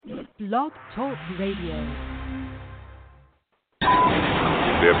Blog Talk Radio.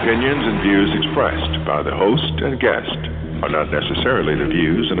 The opinions and views expressed by the host and guest are not necessarily the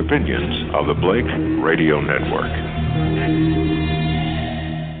views and opinions of the Blake Radio Network.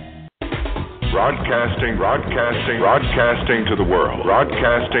 Broadcasting to the world.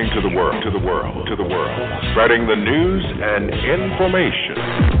 Spreading the news and information.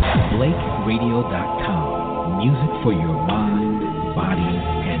 BlakeRadio.com. Music for your mind, body,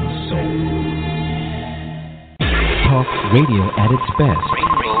 and soul. Talk radio at its best.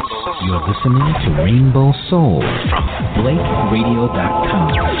 You're listening to Rainbow Soul from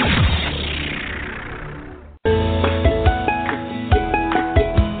BlakeRadio.com.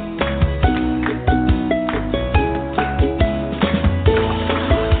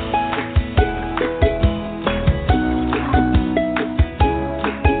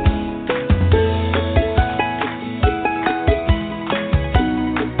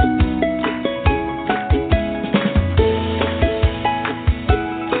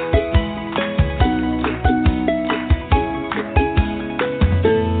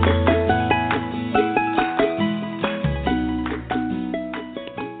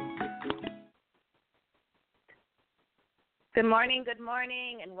 Good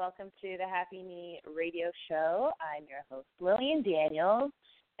morning, and welcome to the Happy Me Radio Show. I'm your host, Lillian Daniels,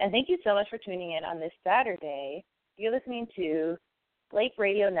 and thank you so much for tuning in on this Saturday. You're listening to Blake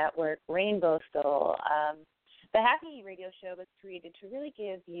Radio Network, Rainbow Soul. The Happy Me Radio Show was created to really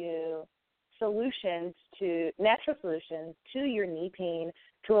give you natural solutions to your knee pain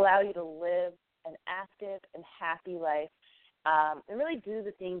to allow you to live an active and happy life and really do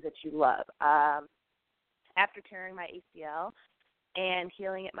the things that you love. After tearing my ACL and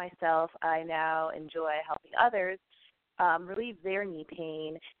healing it myself, I now enjoy helping others relieve their knee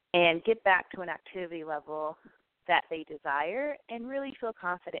pain and get back to an activity level that they desire and really feel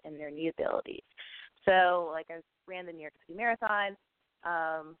confident in their knee abilities. So, like, I ran the New York City Marathon,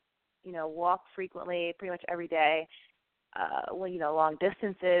 walk frequently, pretty much every day, long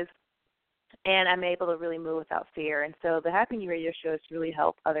distances, and I'm able to really move without fear. And so the Happy Knee Radio Show is to really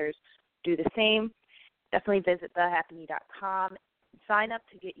help others do the same. Definitely visit thehappyknee.com. Sign up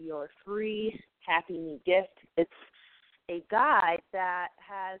to get your free Happy Knee gift. It's a guide that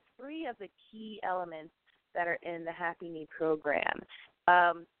has 3 of the key elements that are in the Happy Knee program.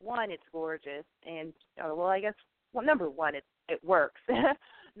 One, it's gorgeous. And, number one, it works.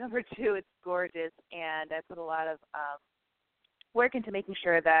 Number 2, it's gorgeous. And I put a lot of work into making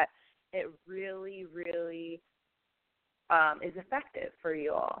sure that it really, really is effective for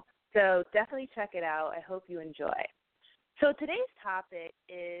you all. So definitely check it out. I hope you enjoy. So today's topic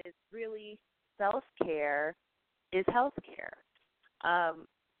is really self-care is healthcare.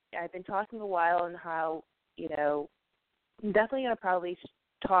 I've been talking a while on how, I'm definitely going to probably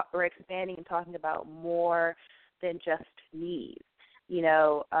talk or expanding and talking about more than just knees.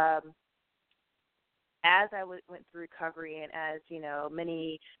 As I went through recovery and as,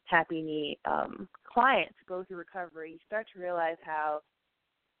 many Happy Knee clients go through recovery, you start to realize how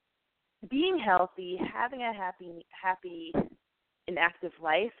being healthy, having a happy and active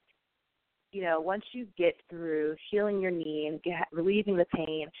life, once you get through healing your knee and relieving the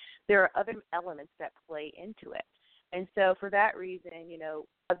pain, there are other elements that play into it. And so for that reason,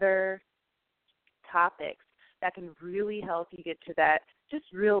 other topics that can really help you get to that just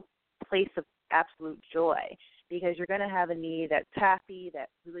real place of absolute joy, because you're going to have a knee that's happy, that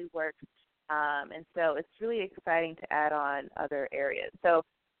really works. And so it's really exciting to add on other areas. So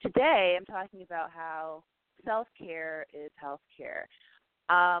today, I'm talking about how self-care is healthcare.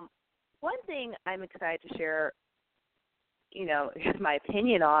 One thing I'm excited to share, my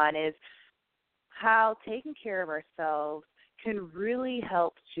opinion on is how taking care of ourselves can really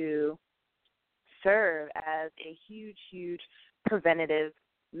help to serve as a huge, huge preventative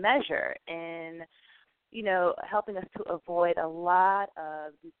measure in, helping us to avoid a lot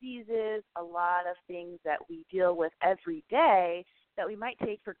of diseases, a lot of things that we deal with every day that we might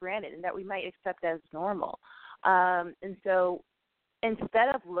take for granted and that we might accept as normal. And so instead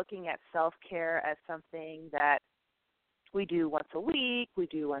of looking at self-care as something that we do once a week, we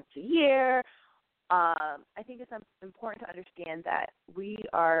do once a year, I think it's important to understand that we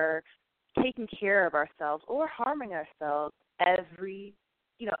are taking care of ourselves or harming ourselves every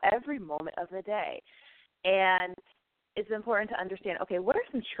moment of the day. And it's important to understand, okay, what are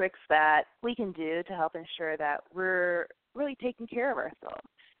some tricks that we can do to help ensure that we're really taking care of ourselves,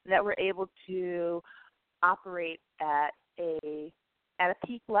 and that we're able to operate at a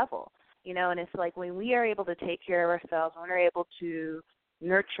peak level, and it's like when we are able to take care of ourselves, when we're able to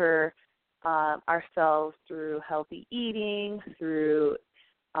nurture ourselves through healthy eating, through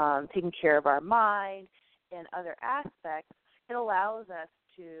taking care of our mind and other aspects, it allows us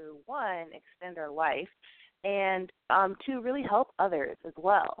to, one, extend our life, and to really help others as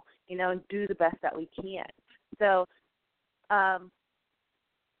well, and do the best that we can. So I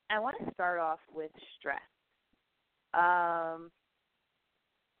want to start off with stress.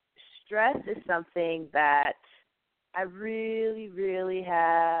 Stress is something that I really, really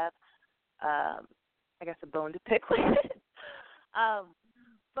have, I guess, a bone to pick with.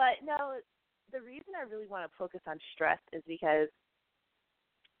 But no, the reason I really want to focus on stress is because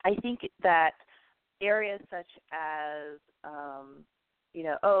I think that areas such as,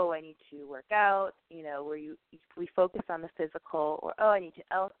 I need to work out, where we focus on the physical, or, I need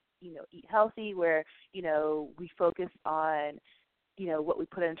to, eat healthy, where, we focus on, what we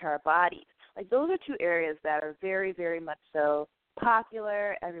put into our bodies. Like, those are two areas that are very, very much so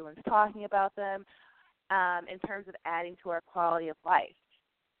popular. Everyone's talking about them in terms of adding to our quality of life.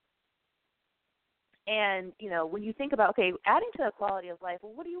 And, when you think about, okay, adding to the quality of life,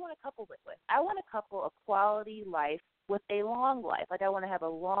 well, what do you want to couple it with? I want to couple a quality life with a long life. Like, I want to have a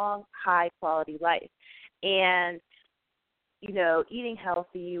long, high-quality life. And, eating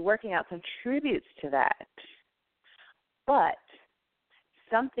healthy, working out contributes to that. But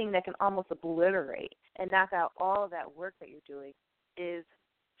something that can almost obliterate and knock out all of that work that you're doing is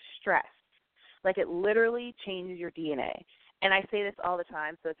stress. Like, it literally changes your DNA. And I say this all the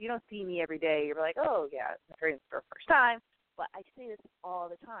time, so if you don't see me every day, you're like, oh, yeah, I'm hearing this for the first time. But I say this all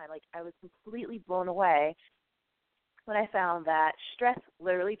the time. Like, I was completely blown away when I found that stress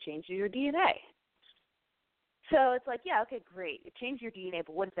literally changes your DNA. So it's like, yeah, okay, great. It changed your DNA,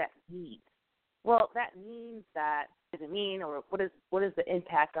 but what does that mean? Well, that means that, what does it mean, or what is the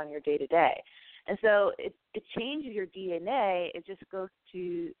impact on your day-to-day? And so it changes your DNA. It just goes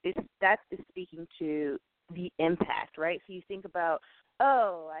to, that is speaking to the impact, right? So you think about,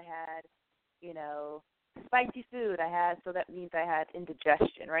 I had, spicy food. So that means I had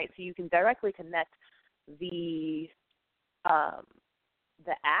indigestion, right? So you can directly connect the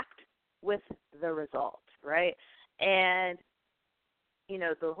act with the result, right? And,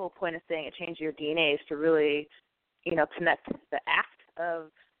 the whole point of saying it changes your DNA is to really, connect the act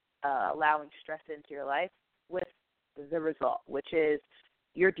of allowing stress into your life with the result, which is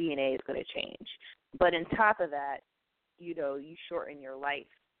your DNA is going to change. But on top of that, you shorten your life.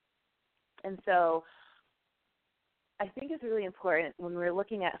 And so I think it's really important when we're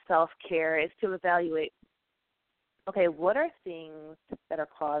looking at self-care is to evaluate, okay, what are things that are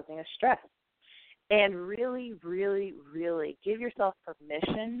causing us stress? And really, really, really give yourself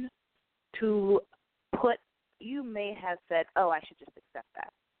permission to you may have said, I should just accept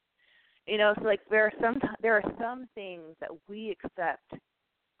that. So like there are some things that we accept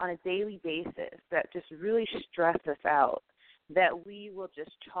on a daily basis that just really stress us out, that we will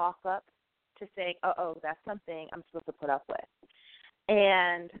just chalk up to saying, that's something I'm supposed to put up with.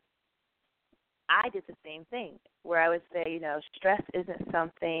 And I did the same thing, where I would say, stress isn't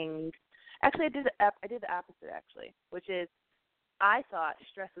something. Actually, I did the opposite, actually, which is I thought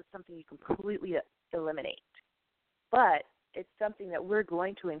stress was something you completely eliminate. But it's something that we're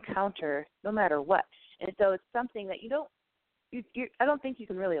going to encounter no matter what. And so it's something that I don't think you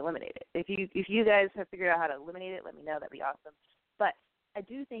can really eliminate it. If you guys have figured out how to eliminate it, let me know. That'd be awesome. But I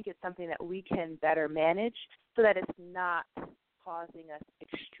do think it's something that we can better manage so that it's not causing us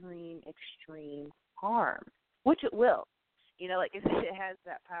extreme harm, which it will. Like it has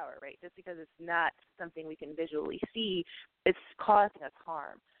that power, right? Just because it's not something we can visually see, it's causing us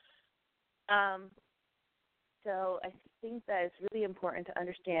harm. So I think that it's really important to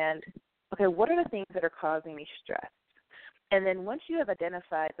understand, okay, what are the things that are causing me stress? And then once you have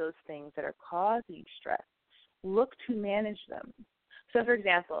identified those things that are causing stress, look to manage them. So, for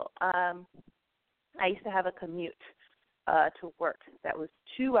example, I used to have a commute to work that was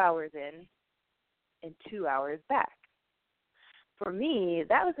 2 hours in and 2 hours back. For me,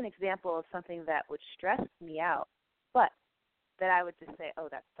 that was an example of something that would stress me out, but that I would just say,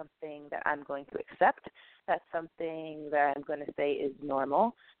 that's something that I'm going to accept. That's something that I'm going to say is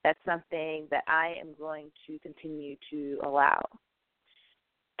normal. That's something that I am going to continue to allow.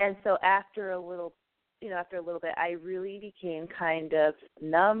 And so after a little bit, I really became kind of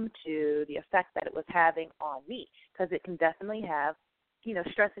numb to the effect that it was having on me, because it can definitely have,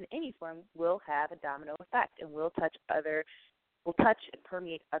 stress in any form will have a domino effect and will touch and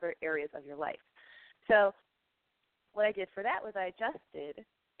permeate other areas of your life. So what I did for that was I adjusted,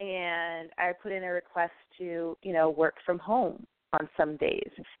 and I put in a request to, work from home on some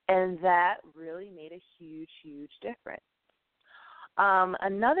days, and that really made a huge, huge difference.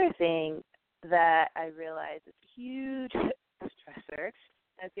 Another thing that I realized is a huge stressor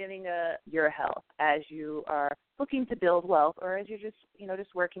as getting your health as you are looking to build wealth or as you're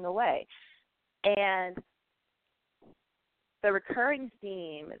just working away. And the recurring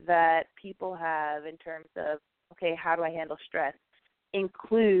theme that people have in terms of, okay, how do I handle stress,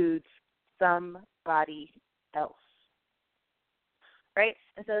 includes somebody else, right?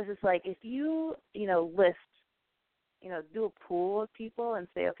 And so it's just like if you, list, do a pool of people and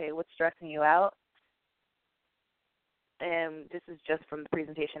say, okay, what's stressing you out? And this is just from the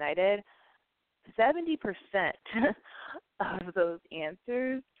presentation I did, 70% of those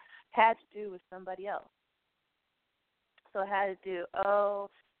answers had to do with somebody else. So it had to do,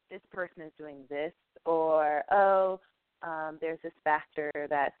 this person is doing this, or, there's this factor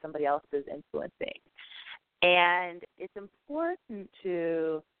that somebody else is influencing. And it's important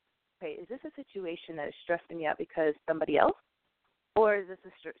to, okay, is this a situation that is stressing me out because somebody else, or is this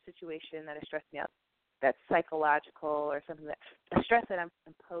a situation that is stressing me out that's psychological or something a stress that I'm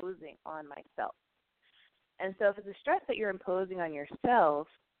imposing on myself? And so if it's a stress that you're imposing on yourself,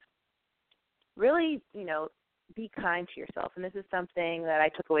 really, be kind to yourself. And this is something that I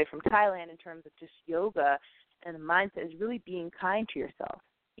took away from Thailand in terms of just yoga and the mindset is really being kind to yourself.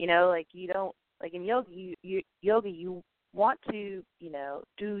 Like you don't, like in yoga, you want to,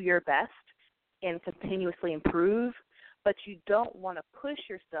 do your best and continuously improve, but you don't want to push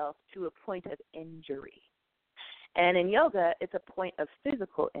yourself to a point of injury. And in yoga, it's a point of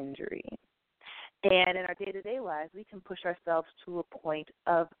physical injury. And in our day-to-day lives, we can push ourselves to a point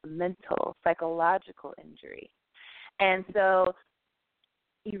of mental, psychological injury. And so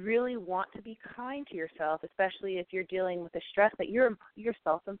you really want to be kind to yourself, especially if you're dealing with a stress that you're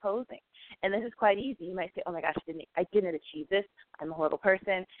self-imposing. And this is quite easy. You might say, oh, my gosh, I didn't achieve this. I'm a horrible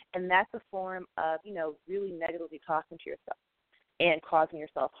person. And that's a form of, really negatively talking to yourself and causing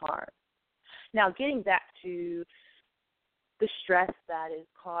yourself harm. Now, getting back to the stress that is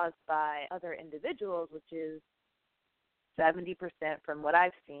caused by other individuals, which is 70% from what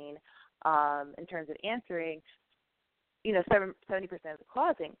I've seen in terms of answering, 70% of the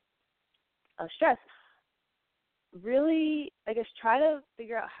causing of stress, really, I guess, try to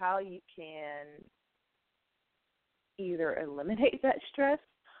figure out how you can either eliminate that stress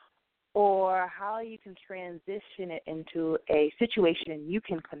or how you can transition it into a situation you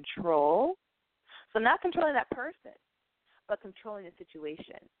can control. So not controlling that person, but controlling the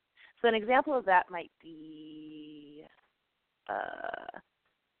situation. So an example of that might be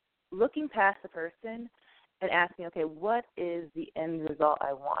looking past the person and asking, okay, what is the end result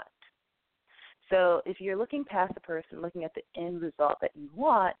I want? So if you're looking past the person, looking at the end result that you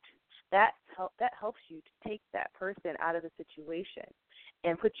want, that helps you to take that person out of the situation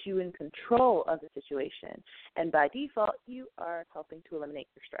and put you in control of the situation. And by default, you are helping to eliminate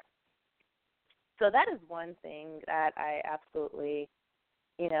your stress. So that is one thing that I absolutely,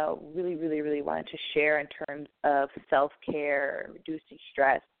 really, really, really wanted to share in terms of self-care, reducing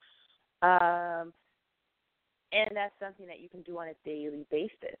stress. And that's something that you can do on a daily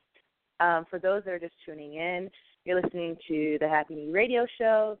basis. For those that are just tuning in, you're listening to the Happy Knee Radio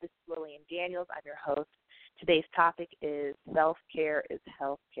Show. This is Lillian Daniels. I'm your host. Today's topic is self-care is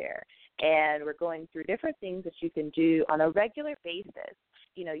healthcare. And we're going through different things that you can do on a regular basis.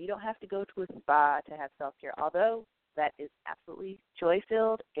 You don't have to go to a spa to have self-care, although that is absolutely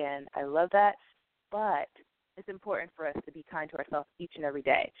joy-filled, and I love that. But it's important for us to be kind to ourselves each and every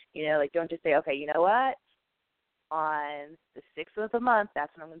day. Don't just say, okay, you know what? On the 6th of the month,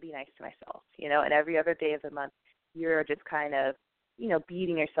 that's when I'm going to be nice to myself, and every other day of the month, you're just kind of,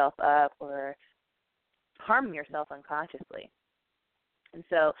 beating yourself up or harming yourself unconsciously. And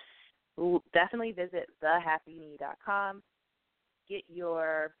so definitely visit thehappyknee.com. Get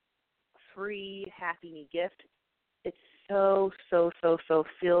your free Happy Knee gift. It's so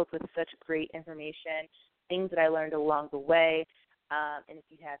filled with such great information, things that I learned along the way. And if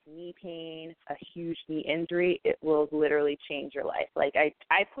you have knee pain, a huge knee injury, it will literally change your life. Like I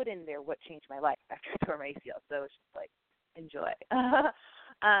put in there what changed my life after I tore my ACL, so it's just like, enjoy.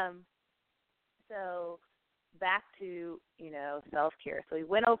 So back to, self-care. So we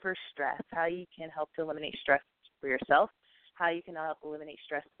went over stress, how you can help to eliminate stress for yourself, how you can help eliminate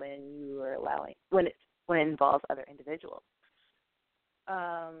stress when you are when it involves other individuals.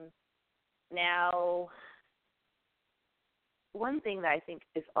 Now, one thing that I think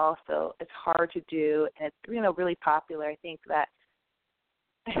is also, it's hard to do, and it's, really popular, I think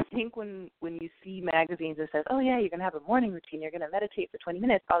when you see magazines that says, oh, yeah, you're going to have a morning routine, you're going to meditate for 20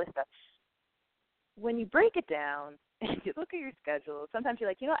 minutes, all this stuff. When you break it down and you look at your schedule, sometimes you're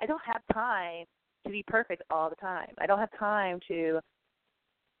like, I don't have time to be perfect all the time. I don't have time to,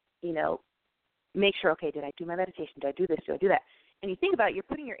 make sure, okay, did I do my meditation? Did I do this? Did I do that? And you think about it, you're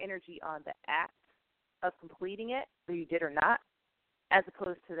putting your energy on the act of completing it, whether you did or not, as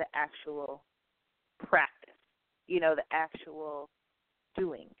opposed to the actual practice, the actual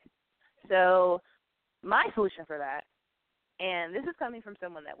doing. So my solution for that, and this is coming from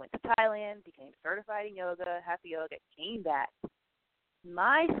someone that went to Thailand, became certified in yoga, hatha yoga, came back.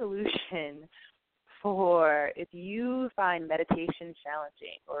 My solution for if you find meditation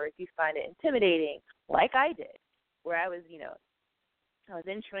challenging or if you find it intimidating, like I did, where I was, I was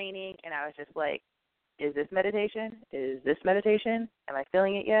in training and I was just like, is this meditation? Is this meditation? Am I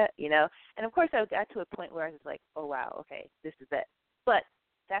feeling it yet? And of course I got to a point where I was like, oh wow, okay, this is it. But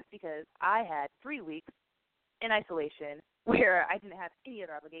that's because I had 3 weeks in isolation where I didn't have any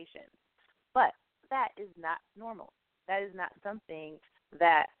other obligations. But that is not normal. That is not something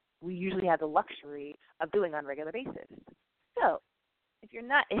that we usually have the luxury of doing on a regular basis. So if you're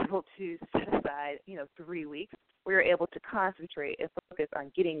not able to set aside, 3 weeks where you're able to concentrate and focus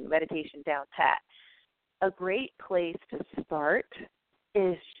on getting meditation down pat, a great place to start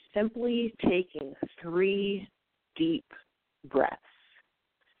is simply taking 3 deep breaths.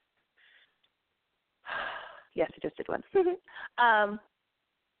 Yes, I just did one.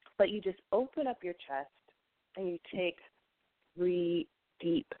 But you just open up your chest and you take 3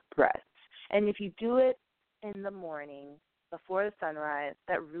 deep breaths. And if you do it in the morning before the sunrise,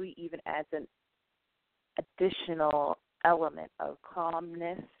 that really even adds an additional element of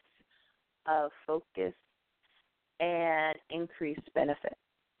calmness, of focus, and increased benefit.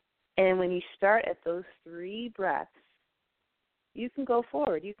 And when you start at those 3 breaths, you can go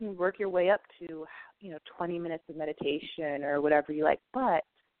forward. You can work your way up to, 20 minutes of meditation or whatever you like. But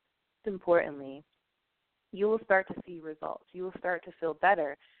importantly, you will start to see results. You will start to feel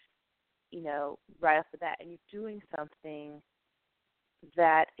better, right off the bat. And you're doing something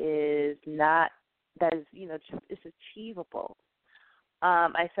that is just is achievable.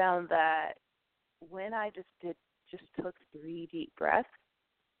 I found that when I just took 3 deep breaths,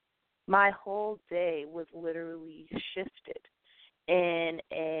 my whole day was literally shifted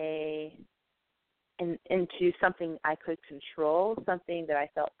into something I could control, something that I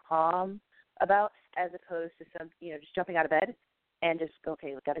felt calm about, as opposed to just jumping out of bed and just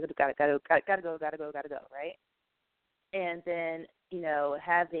okay, gotta go, right? And then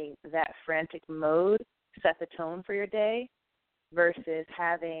having that frantic mode set the tone for your day versus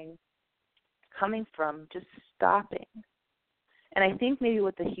coming from just stopping. And I think maybe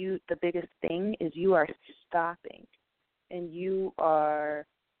what the biggest thing is you are stopping and you are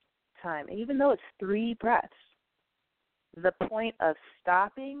time. And even though it's 3 breaths, the point of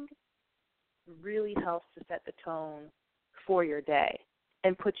stopping really helps to set the tone for your day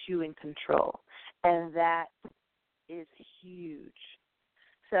and puts you in control. And that is huge.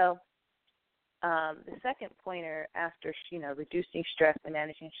 So the second pointer after, reducing stress and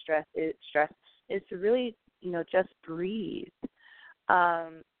managing stress is to really, just breathe.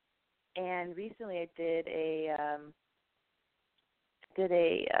 And recently I did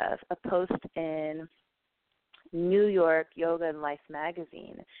a post in New York Yoga and Life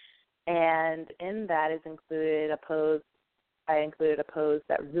magazine, and in that is included a pose. I included a pose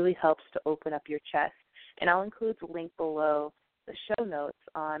that really helps to open up your chest, and I'll include the link below the show notes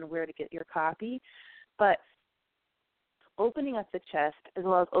on where to get your copy. But opening up the chest as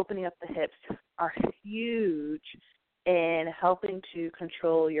well as opening up the hips are huge in helping to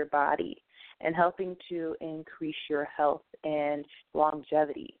control your body and helping to increase your health and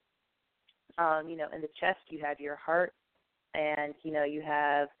longevity. In the chest you have your heart, and you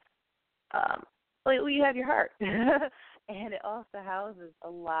have you have your heart, and it also houses a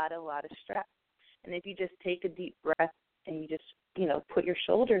lot of stress. And if you just take a deep breath and you just put your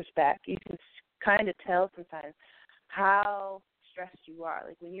shoulders back, you can kind of tell sometimes how stressed you are.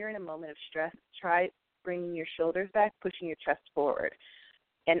 Like when you're in a moment of stress, try bringing your shoulders back, pushing your chest forward,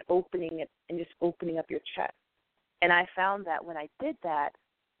 and opening it, and just opening up your chest. And I found that when I did that,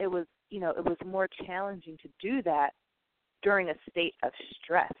 it was more challenging to do that during a state of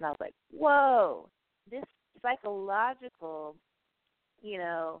stress. And I was like, whoa, this psychological,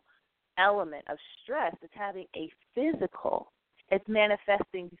 element of stress is having a physical, it's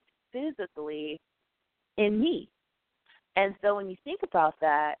manifesting physically in me. And so when you think about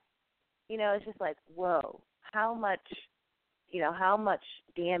that, it's just like, whoa, how much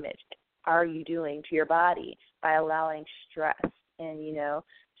damage are you doing to your body by allowing stress? And,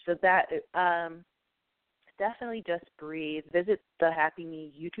 so that definitely just breathe. Visit the Happy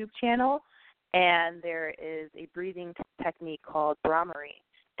Me YouTube channel, and there is a breathing technique called Brahmari,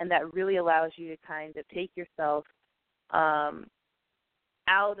 and that really allows you to kind of take yourself out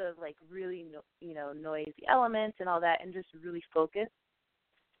out of like really noisy elements and all that, and just really focus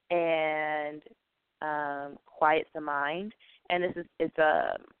and quiet the mind. And it's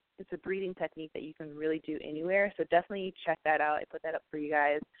a breathing technique that you can really do anywhere. So definitely check that out. I put that up for you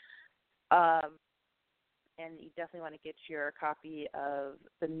guys. And you definitely want to get your copy of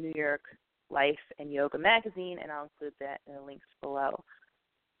the New York Life and Yoga magazine, and I'll include that in the links below.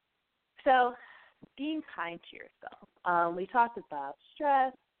 So being kind to yourself. We talked about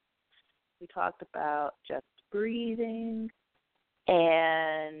stress. We talked about just breathing.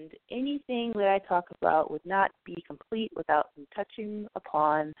 And anything that I talk about would not be complete without touching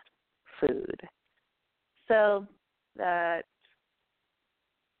upon food. So that,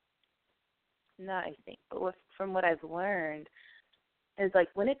 not I think, but from what I've learned is like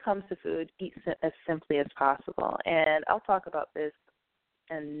when it comes to food, eat as simply as possible. And I'll talk about this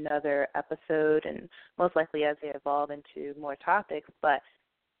in another episode and most likely as they evolve into more topics. But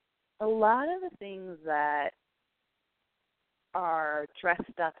a lot of the things that are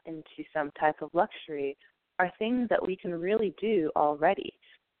dressed up into some type of luxury are things that we can really do already.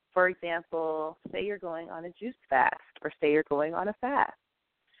 For example, say you're going on a juice fast, or say you're going on a fast.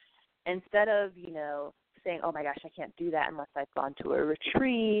 Instead of, saying, oh my gosh, I can't do that unless I've gone to a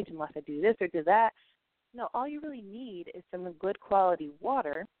retreat, unless I do this or do that. No, all you really need is some good quality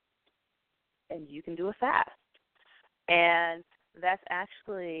water, and you can do a fast. And that's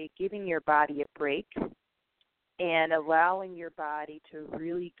actually giving your body a break and allowing your body to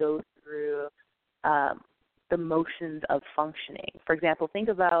really go through the motions of functioning. For example, think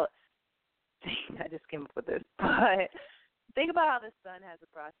about, I just came up with this, but think about how the sun has a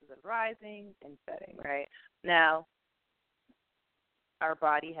process of rising and setting, right? Now, our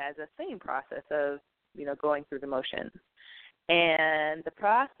body has the same process of, going through the motions. And the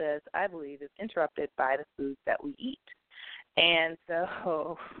process, I believe, is interrupted by the foods that we eat. And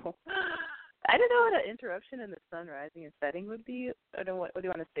so I don't know what an interruption in the sun rising and setting would be. I don't know, what do you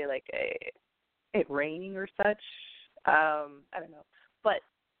want to say, like it raining or such? I don't know. But,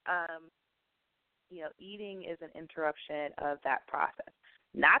 eating is an interruption of that process.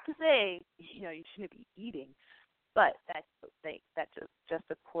 Not to say, you shouldn't be eating, but that just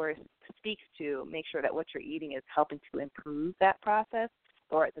of course speaks to make sure that what you're eating is helping to improve that process,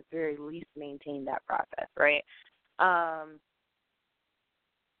 or at the very least maintain that process, right? And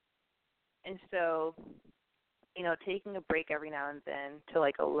so, taking a break every now and then to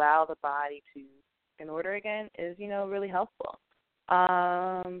like allow the body to in order again is, really helpful.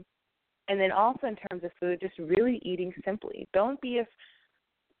 And then also in terms of food, just really eating simply.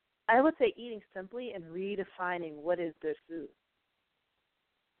 I would say eating simply and redefining what is good food.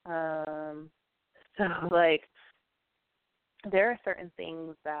 So like there are certain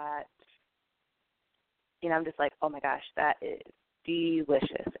things that, I'm just like, oh my gosh, that is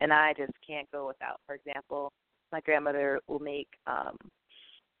delicious, and I just can't go without. For example, my grandmother will make,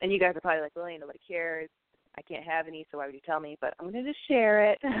 and you guys are probably like, well, nobody cares. I can't have any, so why would you tell me? But I'm going to just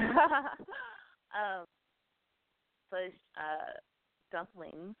share it.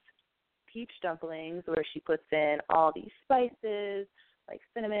 Dumplings, peach dumplings, where she puts in all these spices like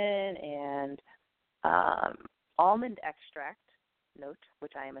cinnamon and almond extract,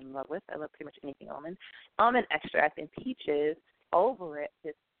 which I am in love with. I love pretty much anything almond extract and peaches over it,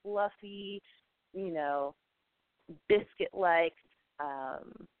 this fluffy, biscuit-like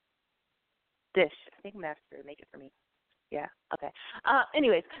dish. I think I'm going to have to make it for me. Yeah, okay.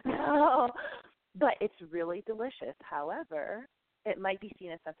 Anyways, but it's really delicious. However, it might be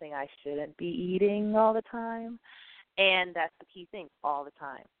seen as something I shouldn't be eating all the time, and that's the key thing, all the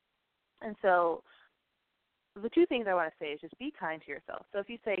time. And so the two things I want to say is just be kind to yourself. So if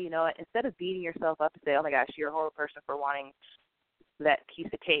you say, instead of beating yourself up and say, oh my gosh, you're a horrible person for wanting that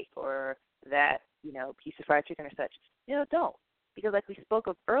piece of cake or that, piece of fried chicken or such, don't. Because like we spoke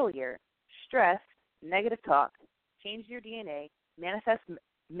of earlier, stress, negative talk, change your DNA, manifest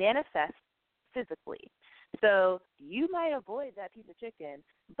physically. So you might avoid that piece of chicken,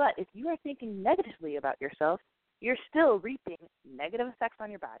 but if you are thinking negatively about yourself, you're still reaping negative effects on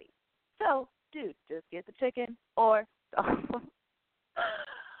your body. So, dude, just get the chicken or don't.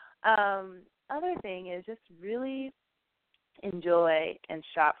 Other thing is just really enjoy and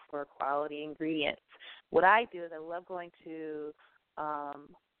shop for quality ingredients. What I do is I love going to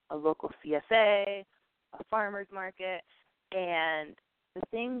a local CSA, a farmer's market, and the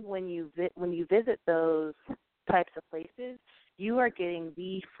thing when you visit those types of places, you are getting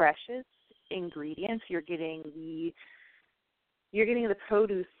the freshest ingredients. You're getting the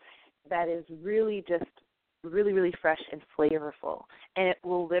produce that is really just really, really fresh and flavorful, and it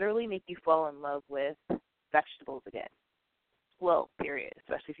will literally make you fall in love with vegetables again. Well, period,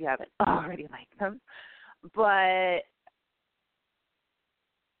 especially if you haven't already liked them. But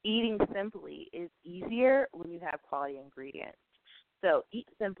eating simply is easier when you have quality ingredients. So eat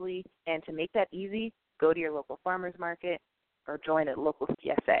simply, and to make that easy, go to your local farmer's market or join a local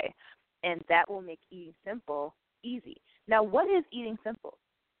CSA, and that will make eating simple easy. Now, what is eating simple?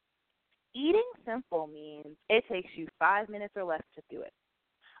 Eating simple means it takes you 5 minutes or less to do it,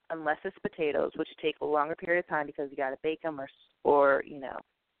 unless it's potatoes, which take a longer period of time because you got to bake them or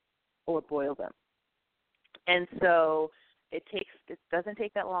boil them. And so it doesn't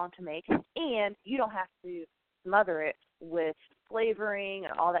take that long to make, and you don't have to smother it with flavoring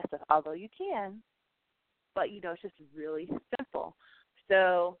and all that stuff, although you can, but, it's just really simple.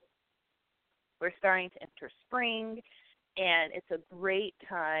 So we're starting to enter spring, and it's a great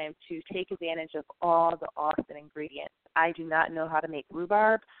time to take advantage of all the awesome ingredients. I do not know how to make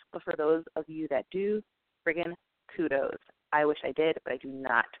rhubarb, but for those of you that do, friggin' kudos. I wish I did, but I do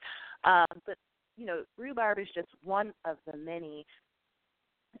not. But rhubarb is just one of the many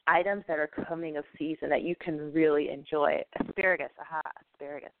items that are coming of season that you can really enjoy. Asparagus.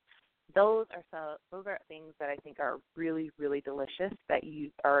 Those are things that I think are really, really delicious that you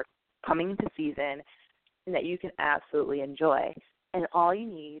are coming to season and that you can absolutely enjoy. And all you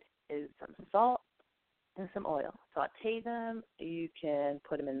need is some salt and some oil. Saute them. You can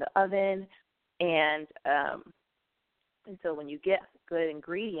put them in the oven, and so when you get good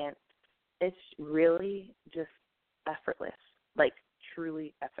ingredients, it's really just effortless, like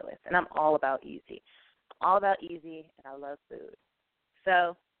truly effortless. And I'm all about easy. And I love food.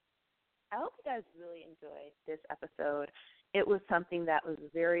 So I hope you guys really enjoyed this episode. It was something that was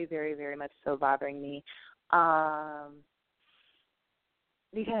very, very, very much so bothering me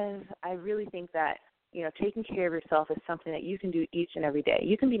because I really think that, taking care of yourself is something that you can do each and every day.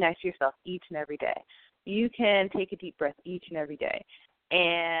 You can be nice to yourself each and every day. You can take a deep breath each and every day.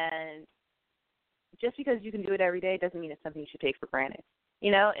 And just because you can do it every day doesn't mean it's something you should take for granted.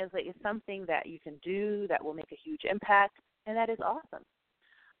 It's something that you can do that will make a huge impact, and that is awesome.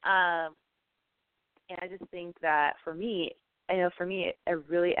 And I just think that for me, it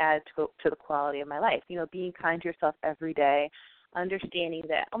really adds to the quality of my life. Being kind to yourself every day, understanding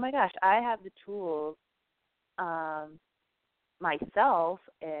that, oh my gosh, I have the tools myself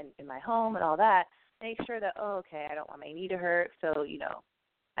and in my home and all that. Make sure that, I don't want my knee to hurt, so,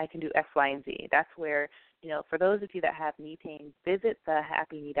 I can do X, Y, and Z. That's where, for those of you that have knee pain, visit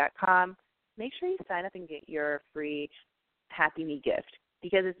thehappyknee.com. Make sure you sign up and get your free Happy Knee gift,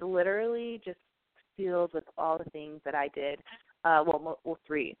 because it's literally just filled with all the things that I did,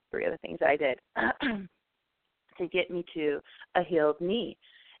 three of the things that I did to get me to a healed knee.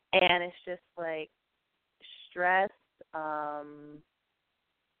 And it's just like stress,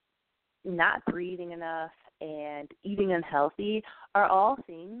 not breathing enough, and eating unhealthy are all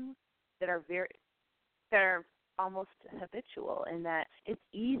things that are almost habitual, in that it's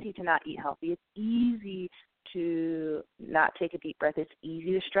easy to not eat healthy. It's easy to not take a deep breath. It's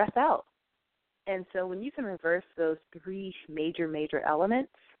easy to stress out. And so when you can reverse those three major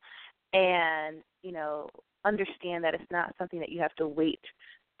elements and, understand that it's not something that you have to wait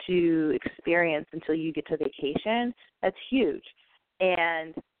to experience until you get to vacation, that's huge.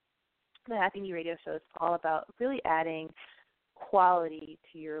 And the Happy Knee Radio Show is all about really adding quality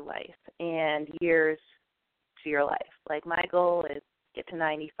to your life and years to your life. Like, my goal is get to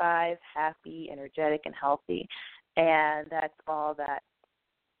 95, happy, energetic, and healthy. And that's all that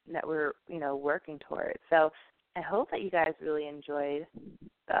we're, working towards. So I hope that you guys really enjoyed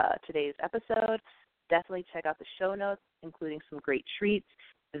today's episode. Definitely check out the show notes, including some great treats.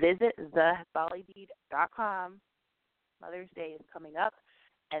 Visit thebalibead.com. Mother's Day is coming up,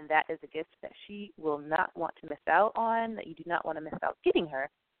 and that is a gift that she will not want to miss out on, that you do not want to miss out getting her.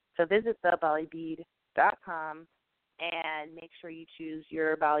 So visit thebalibead.com and make sure you choose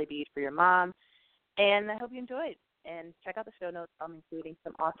your Bali bead for your mom. And I hope you enjoyed. And check out the show notes. I'm including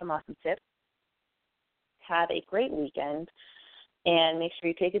some awesome tips. Have a great weekend, and make sure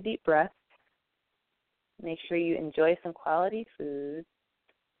you take a deep breath. Make sure you enjoy some quality food,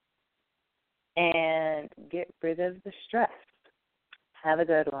 and get rid of the stress. Have a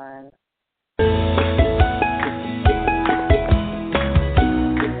good one.